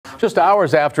Just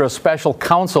hours after a special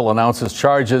counsel announces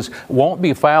charges won't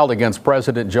be filed against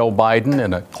President Joe Biden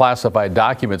in a classified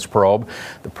documents probe,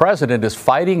 the president is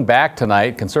fighting back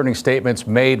tonight concerning statements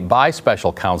made by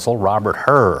special counsel Robert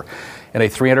Hur. In a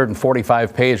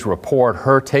 345-page report,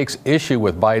 Hur takes issue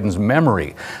with Biden's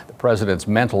memory. The president's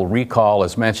mental recall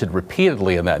is mentioned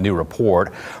repeatedly in that new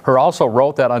report. Hur also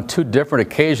wrote that on 2 different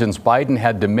occasions, Biden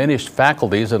had diminished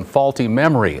faculties and faulty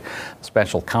memory. The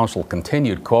special counsel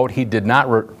continued, quote, he did not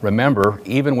remember,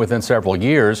 even within several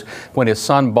years, when his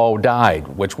son Beau died,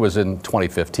 which was in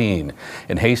 2015.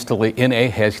 In a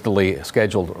hastily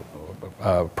scheduled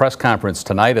press conference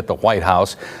tonight at the White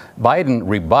House, Biden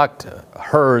rebucked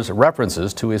Hur's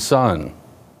references to his son.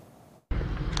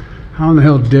 How in the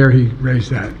hell dare he raise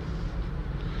that?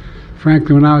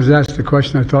 Frankly, when I was asked the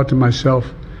question, I thought to myself,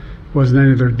 it wasn't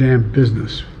any of their damn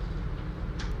business.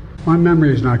 My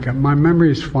memory is not good. My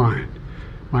memory is fine.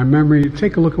 My memory,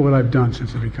 take a look at what I've done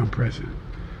since I've become president.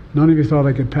 None of you thought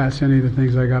I could pass any of the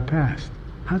things I got passed.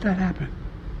 How'd that happen?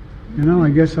 You know,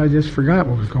 I guess I just forgot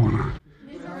what was going on.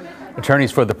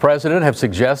 Attorneys for the president have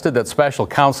suggested that special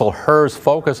counsel Hur's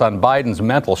focus on Biden's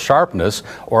mental sharpness,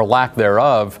 or lack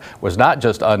thereof, was not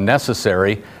just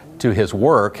unnecessary to his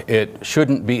work, it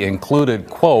shouldn't be included,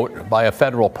 quote, by a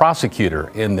federal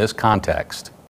prosecutor in this context.